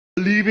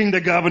leaving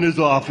the governor's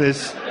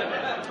office,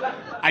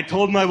 I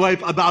told my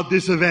wife about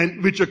this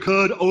event, which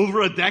occurred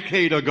over a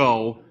decade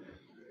ago.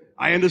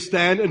 I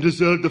understand and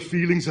deserve the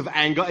feelings of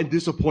anger and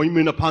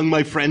disappointment upon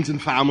my friends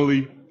and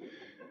family.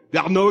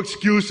 There are no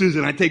excuses,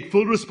 and I take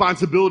full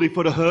responsibility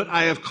for the hurt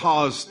I have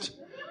caused.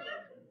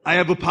 I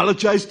have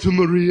apologized to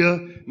Maria,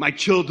 my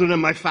children,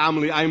 and my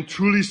family. I am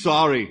truly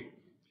sorry.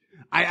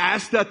 I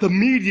ask that the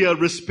media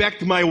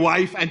respect my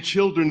wife and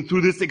children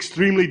through this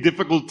extremely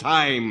difficult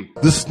time.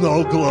 The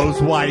snow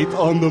glows white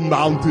on the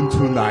mountain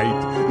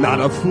tonight, not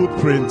a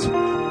footprint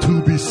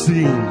to be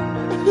seen.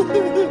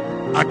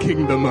 A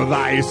kingdom of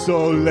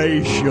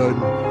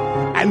isolation,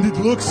 and it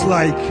looks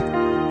like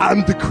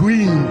I'm the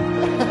queen.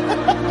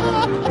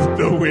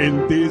 The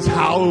wind is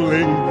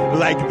howling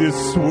like this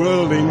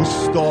swirling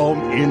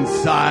storm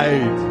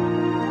inside.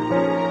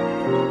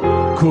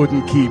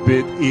 Couldn't keep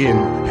it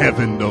in,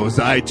 heaven knows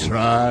I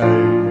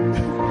tried.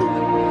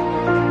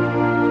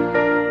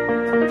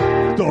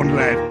 Don't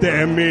let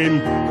them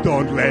in,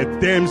 don't let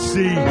them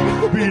see.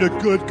 Be the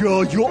good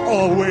girl you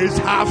always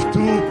have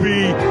to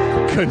be.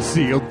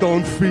 Conceal,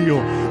 don't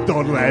feel,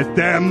 don't let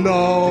them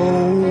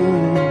know.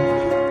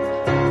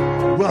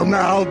 Well,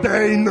 now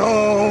they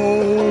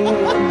know.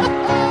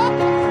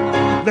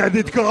 Let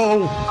it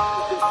go,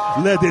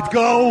 let it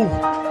go.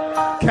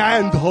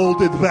 Can't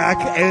hold it back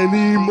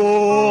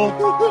anymore.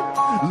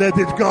 Let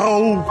it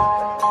go,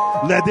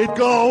 let it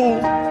go.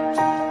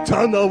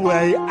 Turn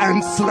away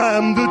and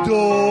slam the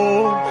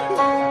door.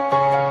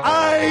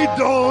 I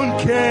don't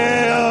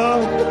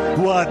care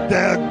what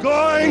they're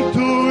going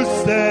to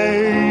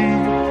say.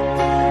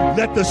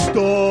 Let the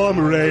storm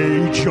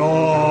rage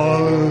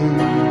on.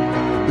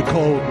 The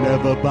cold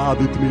never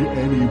bothered me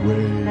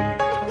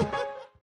anyway.